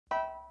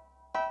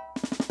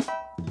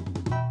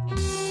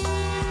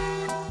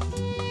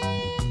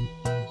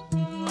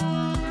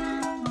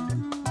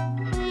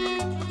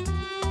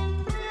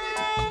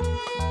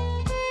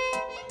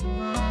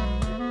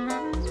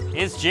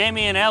It's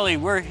Jamie and Ellie.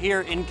 We're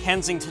here in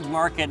Kensington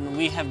Market, and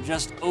we have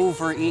just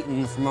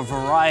overeaten from a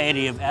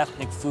variety of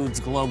ethnic foods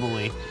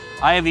globally.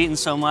 I have eaten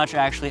so much,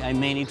 actually, I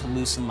may need to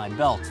loosen my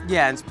belt.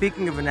 Yeah, and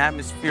speaking of an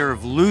atmosphere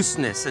of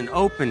looseness and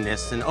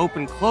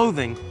open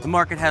clothing, the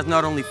market has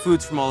not only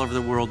foods from all over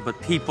the world, but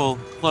people,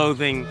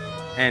 clothing,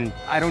 and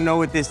I don't know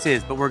what this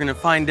is, but we're gonna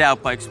find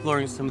out by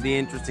exploring some of the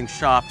interesting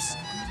shops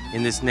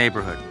in this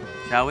neighborhood.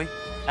 Shall we?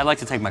 I'd like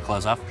to take my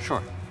clothes off,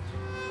 sure.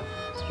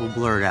 We'll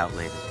blur it out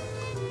later.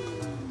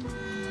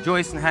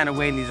 Joyce and Hannah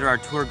Wayne, these are our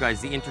tour guides,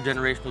 the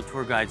intergenerational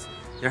tour guides.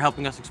 They're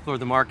helping us explore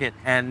the market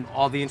and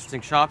all the interesting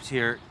shops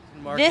here.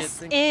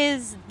 This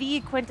is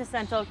the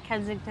quintessential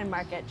Kensington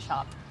Market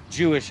shop.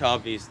 Jewish,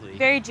 obviously.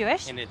 Very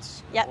Jewish. In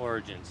its Yep.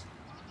 origins.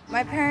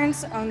 My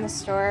parents own the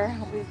store.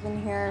 We've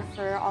been here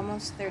for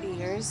almost 30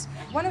 years.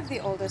 One of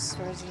the oldest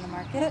stores in the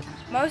market.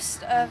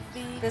 Most of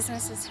the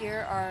businesses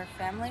here are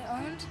family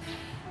owned,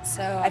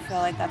 so I feel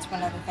like that's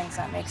one of the things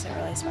that makes it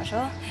really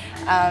special.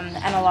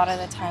 And a lot of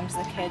the times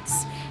the kids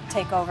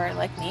take over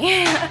like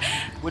me.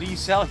 What do you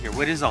sell here?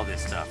 What is all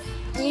this stuff?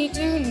 We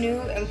do new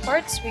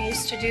imports. We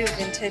used to do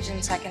vintage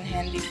and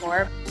secondhand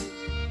before.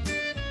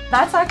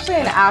 That's actually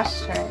an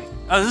ashtray.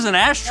 Oh, this is an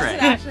ashtray.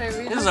 That's an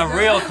ashtray. This is a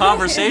real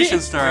conversation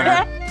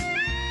starter.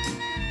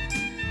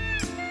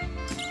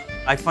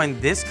 I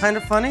find this kind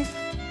of funny.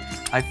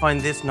 I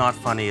find this not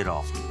funny at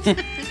all.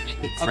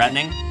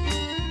 Threatening.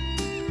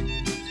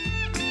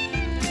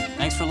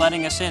 Thanks for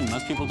letting us in.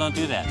 Most people don't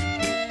do that.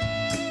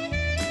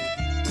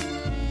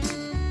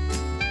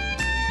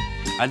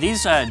 Are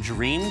these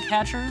dream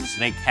catchers?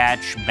 They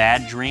catch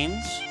bad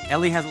dreams?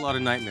 Ellie has a lot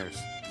of nightmares.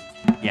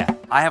 Yeah.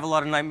 I have a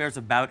lot of nightmares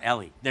about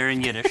Ellie. They're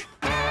in Yiddish.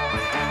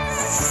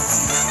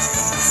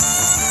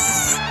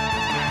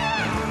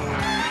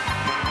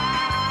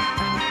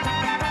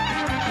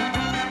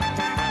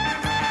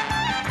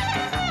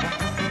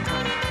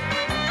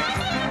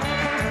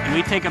 Can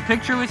we take a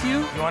picture with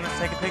you? You want us to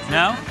take a picture?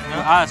 No?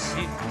 Us.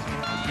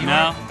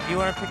 No. Do you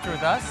want a picture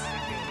with us?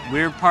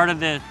 We're part of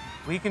the...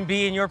 We can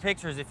be in your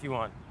pictures if you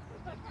want.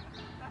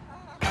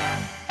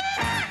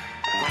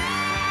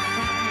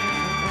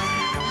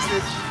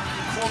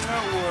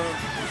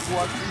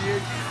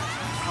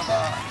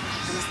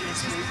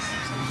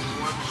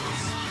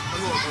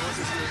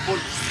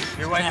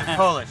 Your wife is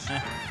Polish.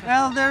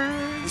 Well,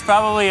 It's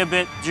probably a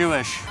bit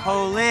Jewish.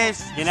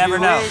 Polish. You never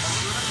know.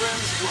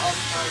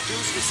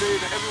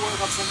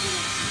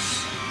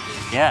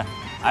 Yeah,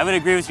 I would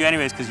agree with you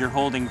anyways because you're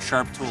holding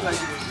sharp tools.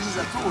 This is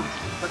a tool,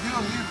 but you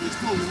don't need this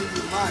tool, you need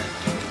your mind.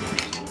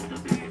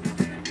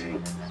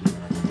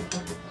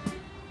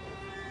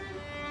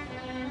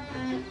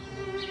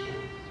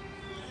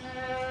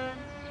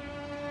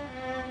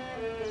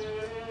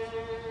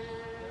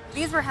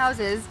 These were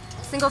houses,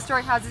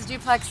 single-story houses,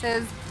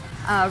 duplexes,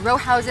 row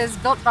houses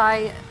built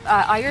by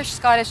Irish,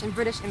 Scottish, and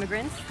British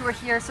immigrants who were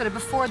here sort of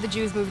before the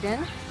Jews moved in.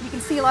 You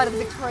can see a lot of the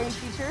Victorian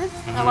features,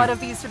 and a lot of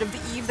these sort of the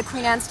Eve, the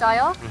Queen Anne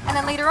style. And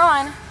then later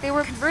on, they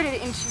were converted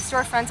into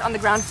storefronts on the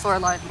ground floor, a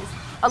lot of these.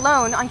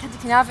 Alone, on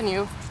Kensington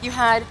Avenue, you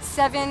had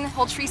 7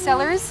 poultry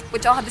sellers,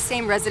 which all had the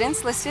same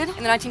residence listed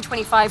in the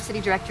 1925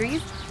 city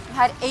directories. You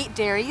had 8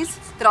 dairies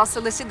that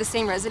also listed the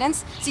same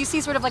residence. So you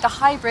see sort of like a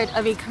hybrid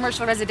of a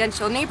commercial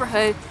residential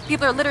neighborhood.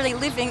 People are literally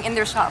living in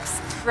their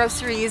shops.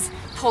 Groceries,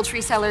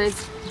 poultry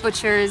sellers,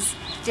 butchers,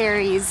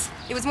 dairies.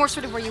 It was more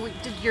sort of where you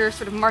did your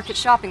sort of market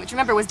shopping, which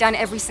remember was done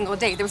every single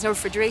day. There was no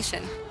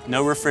refrigeration.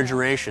 No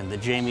refrigeration, the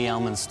Jamie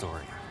Elman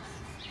story.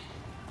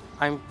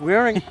 I'm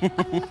wearing...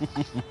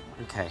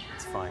 Okay,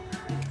 it's fine.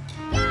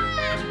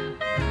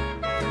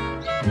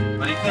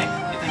 What do you think?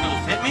 You think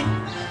it'll fit me?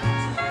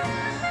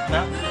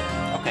 No?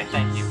 Okay,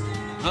 thank you.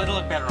 It'll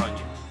look better on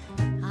you.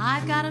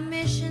 I've got a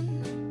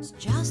mission, it's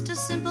just a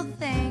simple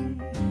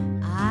thing.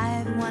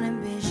 I've one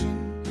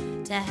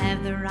ambition, to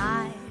have the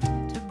right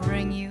to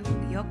bring you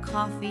your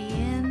coffee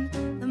in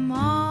the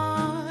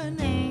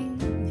morning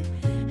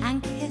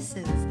and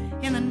kisses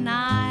in the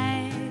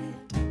night.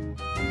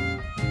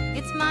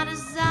 It's my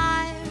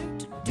desire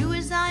to do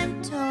as I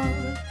am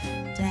told,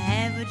 to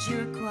have what you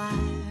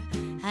require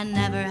and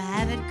never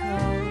have it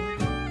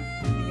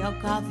cold. Your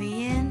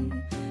coffee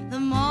in the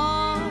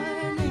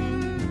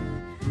morning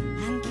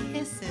and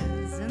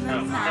kisses in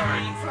the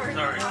night.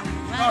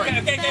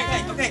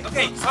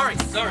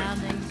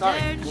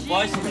 Sorry. We'll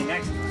buy something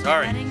next time.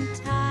 Sorry.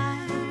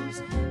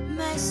 Tires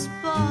may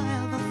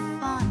spoil the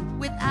fun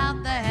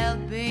without the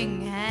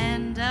helping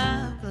hand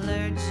of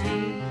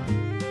clergy.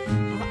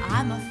 Oh,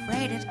 I'm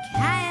afraid it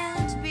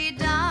can't be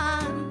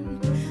done.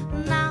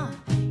 Now,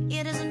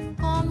 it isn't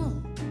formal,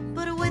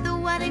 but with a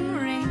wedding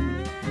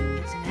ring,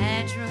 it's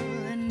natural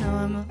and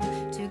normal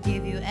to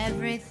give you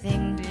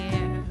everything,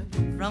 dear,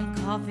 from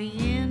coffee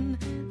in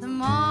the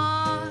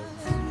morning.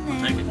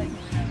 Take it.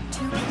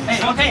 Hey,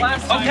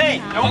 okay.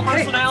 No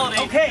personality,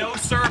 okay. no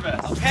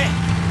service. Okay.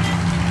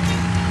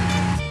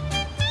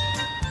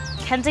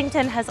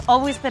 Kensington has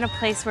always been a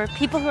place where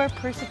people who are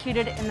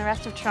persecuted in the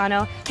rest of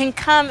Toronto can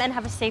come and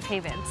have a safe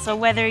haven. So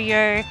whether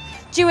you're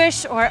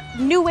Jewish or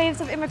new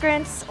waves of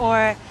immigrants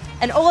or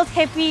an old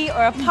hippie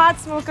or a pot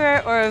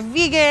smoker or a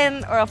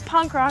vegan or a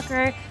punk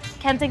rocker,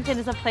 Kensington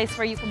is a place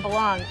where you can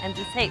belong and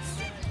be safe.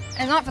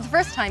 And not for the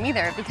first time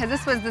either, because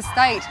this was the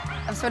site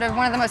of sort of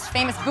one of the most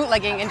famous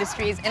bootlegging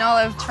industries in all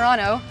of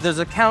Toronto. There's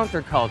a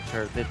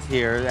counterculture that's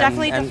here.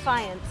 Definitely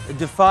Defiance.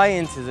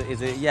 Defiance is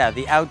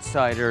the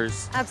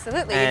outsiders.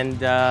 Absolutely. And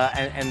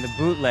the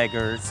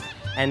bootleggers.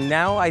 And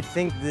now I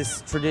think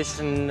this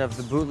tradition of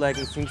the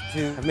bootlegging seems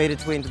to have made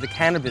its way into the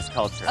cannabis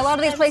culture. A lot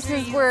of these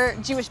places were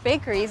Jewish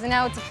bakeries, and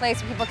now it's a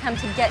place where people come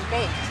to get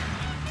baked.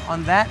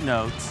 On that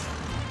note,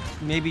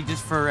 maybe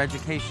just for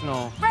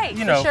educational, Right,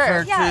 you know,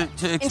 sure.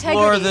 to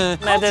explore Integrity. the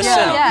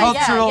Medicinal.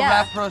 cultural Yeah.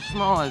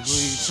 rapprochement as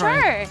we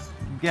try Sure.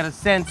 and get a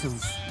sense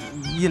of,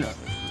 you know,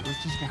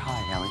 let's just get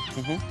high, Ellie.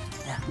 Mm-hmm.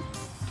 Yeah.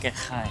 Get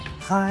high.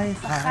 High.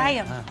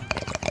 L'chaim.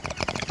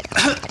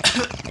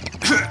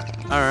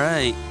 All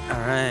right.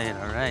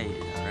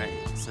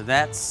 So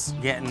that's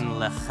getting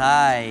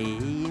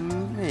l'chaim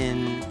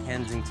in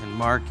Kensington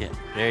Market.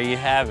 There you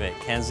have it.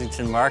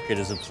 Kensington Market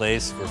is a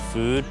place where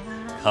food,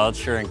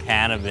 culture, and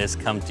cannabis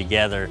come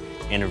together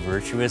in a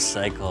virtuous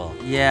cycle.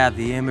 Yeah,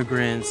 the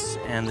immigrants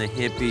and the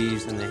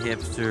hippies and the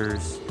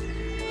hipsters,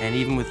 and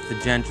even with the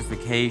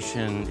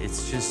gentrification,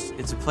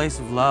 it's a place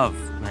of love,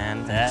 man,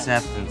 and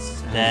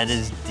acceptance. And That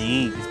is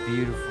deep. It's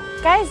beautiful.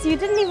 Guys, you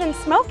didn't even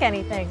smoke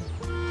anything.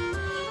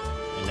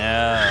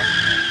 No.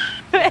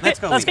 Let's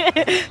go. A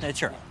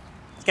churro.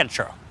 Let's get a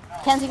churro.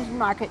 Kensington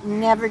Market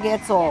never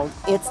gets old.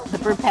 It's the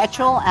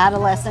perpetual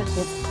adolescent.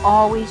 It's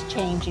always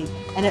changing.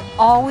 And it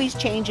always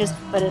changes,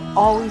 but it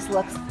always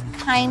looks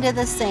kind of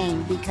the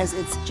same because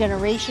it's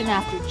generation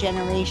after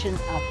generation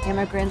of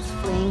immigrants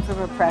fleeing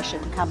from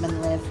oppression come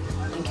and live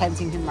in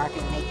Kensington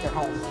Market and make their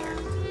home there.